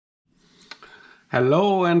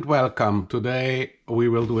Hello and welcome. Today we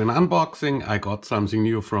will do an unboxing. I got something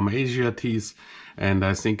new from AsiaTees and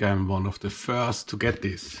I think I'm one of the first to get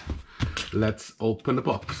this. Let's open the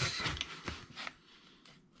box.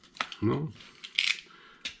 No,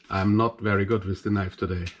 I'm not very good with the knife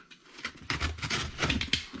today.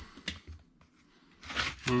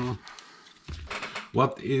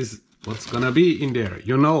 What's gonna be in there?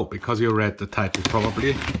 You know, because you read the title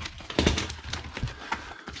probably.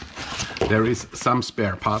 There is some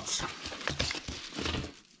spare parts,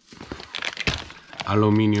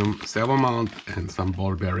 aluminium servo mount and some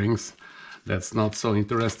ball bearings. That's not so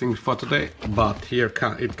interesting for today, but here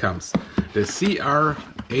it comes. The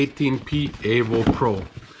CR-18P EVO-PRO,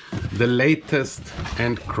 the latest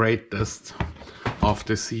and greatest of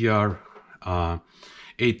the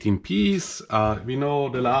CR-18Ps. We know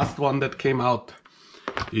the last one that came out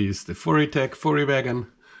is the Furry Wagon,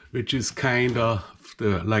 which is kind of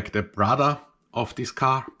like the brother of this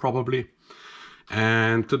car probably.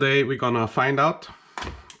 And today we're gonna find out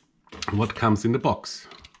what comes in the box.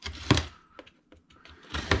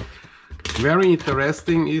 Very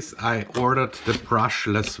interesting is I ordered the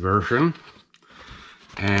brushless version,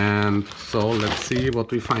 and so let's see what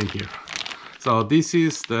we find here. So this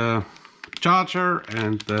is the charger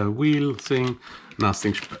and the wheel thing,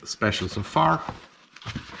 nothing special so far.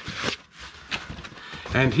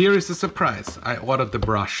 And here is a surprise. I ordered the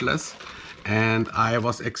brushless and I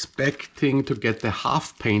was expecting to get the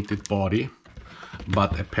half painted body,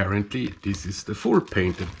 but apparently this is the full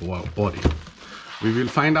painted body. We will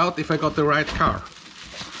find out if I got the right car.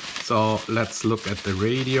 So let's look at the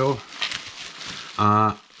radio.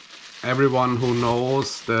 Everyone who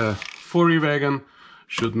knows the Furry Wagon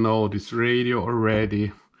should know this radio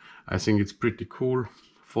already. I think it's pretty cool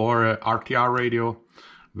for a RTR radio.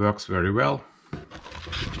 Works very well.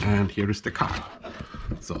 And here is the car.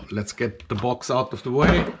 So let's get the box out of the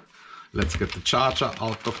way. Let's get the charger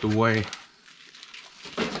out of the way.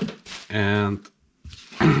 And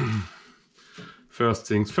first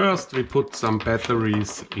things first, we put some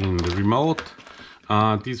batteries in the remote.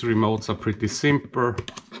 These remotes are pretty simple.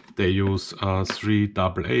 They use 3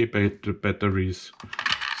 AA batteries,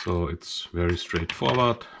 so it's very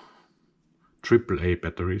straightforward. AAA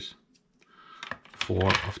batteries,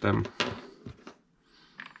 4 of them.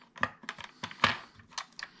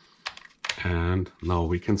 And now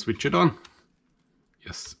we can switch it on.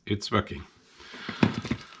 Yes, it's working.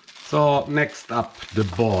 So next up, the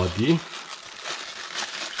body.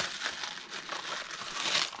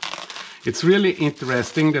 It's really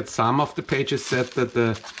interesting that some of the pages said that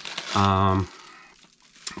the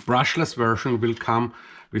brushless version will come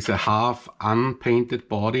with a half unpainted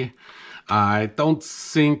body. I don't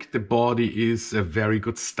think the body is a very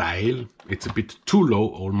good style. It's a bit too low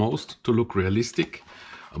almost to look realistic.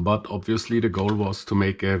 But obviously the goal was to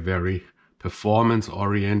make a very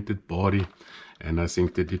performance-oriented body, and I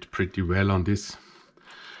think they did pretty well on this.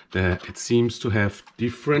 It seems to have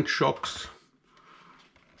different shocks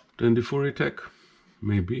than the Furry Tech,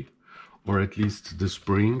 maybe, or at least the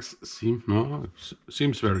springs seems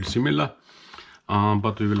very similar.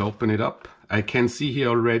 But we will open it up. I can see here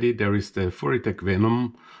already there is the Furry Tech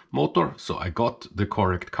Venom motor, so I got the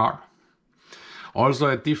correct car. Also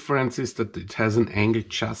a difference is that it has an angled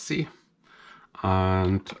chassis,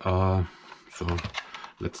 and so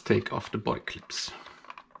let's take off the body clips.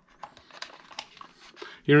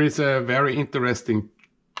 Here is a very interesting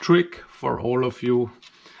trick for all of you.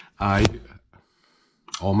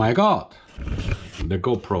 Oh my god, the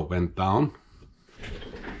GoPro went down,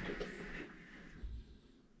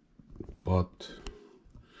 but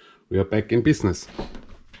we are back in business.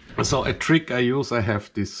 So a trick I use, I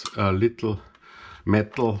have this little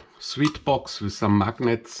metal sweet box with some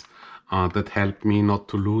magnets that help me not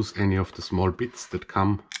to lose any of the small bits that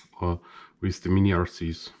come with the mini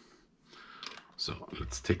RCs. So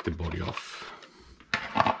let's take the body off.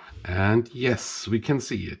 And yes, we can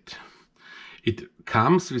see it. It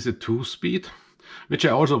comes with a 2-speed, which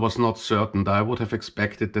I also was not certain. I would have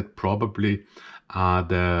expected that probably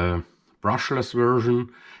the brushless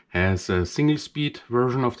version has a single-speed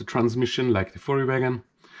version of the transmission like the Furry Wagon.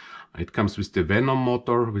 It comes with the Venom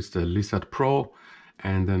motor, with the Lizard Pro,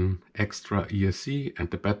 and an extra ESC, and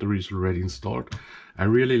the battery is already installed. I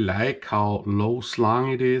really like how low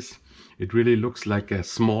slung it is. It really looks like a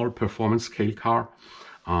small performance scale car.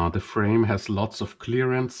 The frame has lots of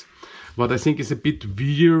clearance. What I think is a bit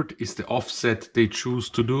weird is the offset they choose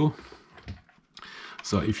to do.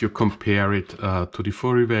 So if you compare it to the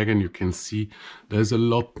Furry Wagon, you can see there's a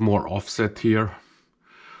lot more offset here.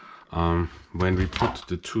 When we put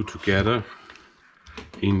the two together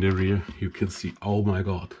in the rear, you can see, oh my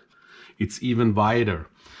god, it's even wider.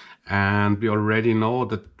 And we already know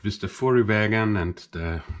that with the Fury wagon and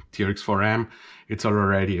the TRX4M, it's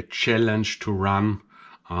already a challenge to run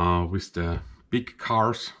with the big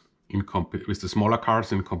cars with the smaller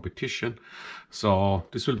cars in competition. So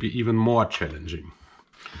this will be even more challenging.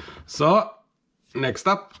 So next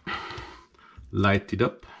up, light it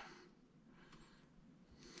up.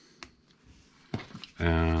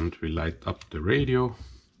 And we light up the radio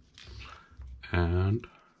and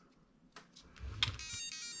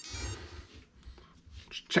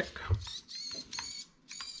check.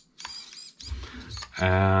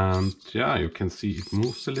 And yeah, you can see it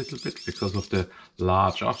moves a little bit because of the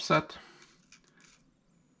large offset.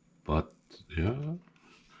 But yeah,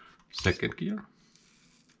 second gear.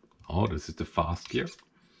 Oh, this is the fast gear.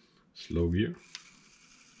 Slow gear.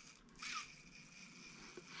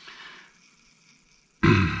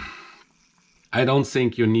 I don't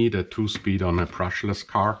think you need a 2-speed on a brushless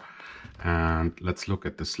car. And let's look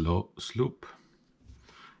at the slope.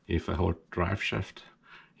 If I hold drive shaft,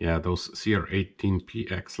 yeah, those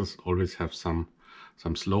CR-18P axles always have some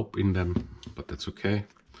slope in them, but that's okay.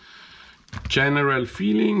 General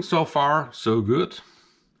feeling so far, so good.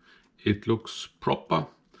 It looks proper.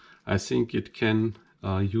 I think it can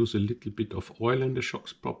use a little bit of oil in the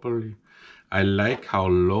shocks properly. I like how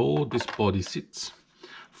low this body sits.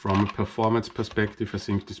 From a performance perspective, I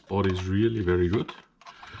think this body is really very good.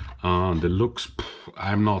 The looks,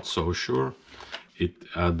 I'm not so sure.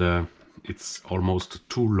 It's almost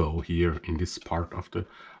too low here in this part of the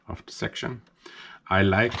section. I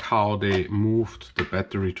like how they moved the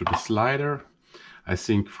battery to the slider. I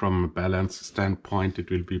think from a balance standpoint it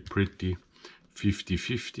will be pretty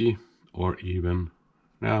 50-50, or even,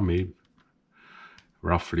 yeah, maybe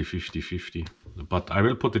roughly 50-50. But I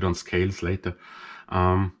will put it on scales later.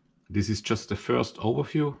 This is just the first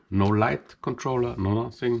overview. No light controller, no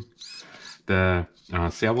nothing. The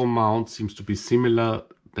servo mount seems to be similar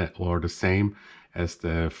or the same as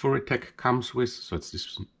the Furitech comes with. So it's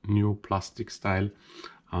this new plastic style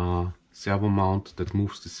servo mount that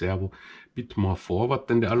moves the servo a bit more forward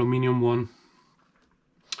than the aluminum one.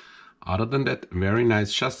 Other than that, very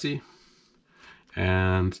nice chassis.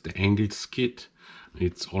 And the angled skid,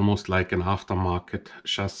 it's almost like an aftermarket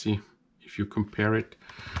chassis if you compare it.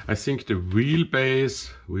 I think the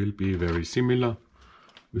wheelbase will be very similar.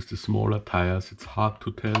 With the smaller tires, it's hard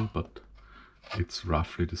to tell, but it's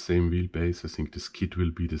roughly the same wheelbase. I think the skid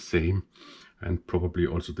will be the same, and probably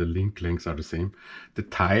also the link lengths are the same. The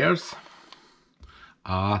tires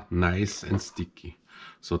are nice and sticky,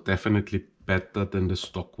 so definitely better than the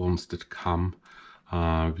stock ones that come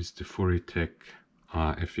with the Furitech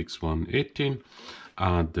FX118.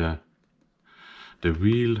 The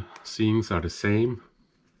wheel seams are the same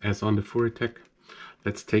as on the Furitech.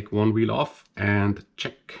 Let's take one wheel off and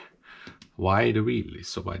check why the wheel is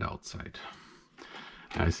so wide outside.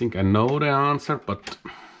 I think I know the answer, but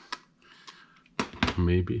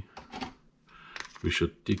maybe we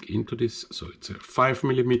should dig into this. So it's a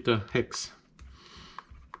 5mm hex.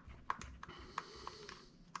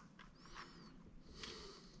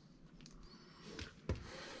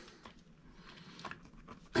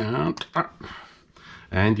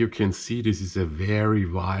 And you can see this is a very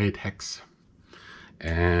wide hex.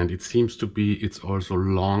 And it seems to be, it's also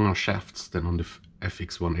longer shafts than on the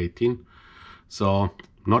FX118. So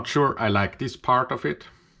not sure I like this part of it.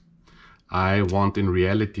 I want in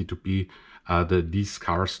reality to be these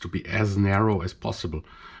cars to be as narrow as possible,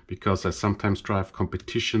 because I sometimes drive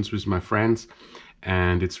competitions with my friends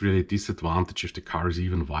and it's really a disadvantage if the car is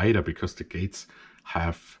even wider, because the gates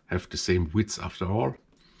have the same width after all.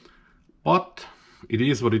 But it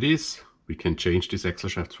is what it is. We can change these axle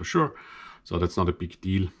shafts for sure. So that's not a big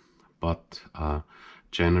deal, but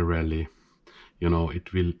generally, you know,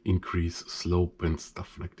 it will increase slope and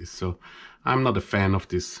stuff like this. So I'm not a fan of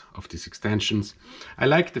these extensions. I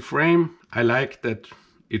like the frame. I like that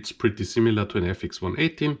it's pretty similar to an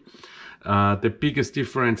FX118. The biggest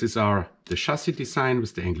differences are the chassis design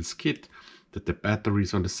with the angled skid, that the battery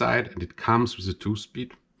is on the side and it comes with a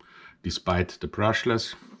 2-speed, despite the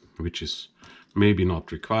brushless, which is maybe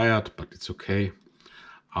not required, but it's okay.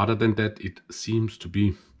 Other than that, it seems to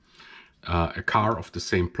be a car of the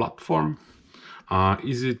same platform.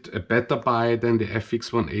 Is it a better buy than the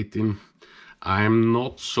FX118? I'm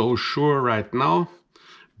not so sure right now,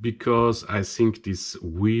 because I think these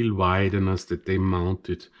wheel wideners that they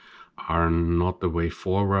mounted are not the way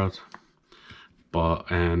forward.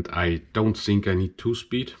 And I don't think I need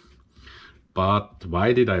 2-speed. But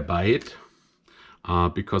why did I buy it?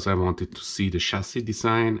 Because I wanted to see the chassis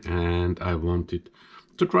design and I wanted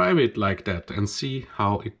to drive it like that and see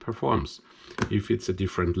how it performs. if it's a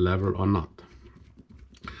different level or not.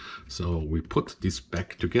 So we put this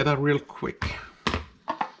back together real quick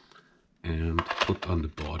and put on the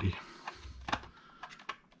body.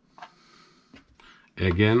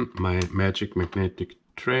 Again, my magic magnetic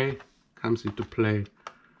tray comes into play.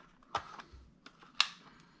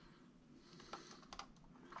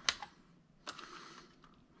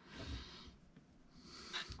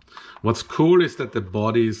 What's cool is that the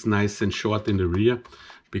body is nice and short in the rear,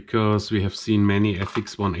 because we have seen many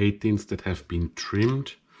FX118s that have been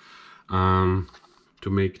trimmed to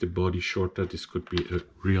make the body shorter. This could be a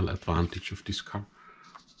real advantage of this car.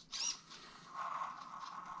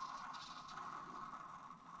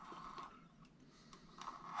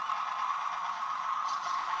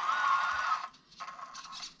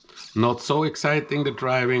 Not so exciting, the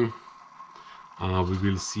driving. We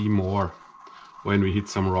will see more when we hit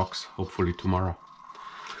some rocks, hopefully tomorrow.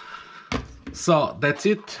 So that's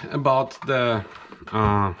it about the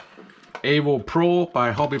EVO-PRO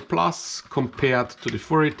by HobbyPlus compared to the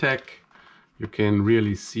Furitech. You can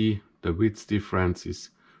really see the width difference is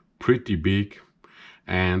pretty big,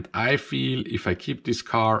 and I feel if I keep this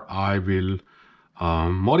car I will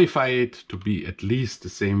modify it to be at least the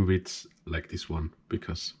same width like this one,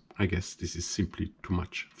 because I guess this is simply too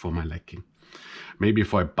much for my liking. Maybe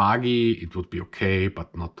for a buggy it would be okay,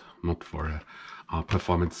 but not for a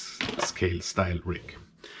performance scale style rig.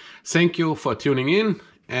 Thank you for tuning in,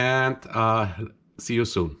 and see you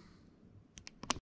soon.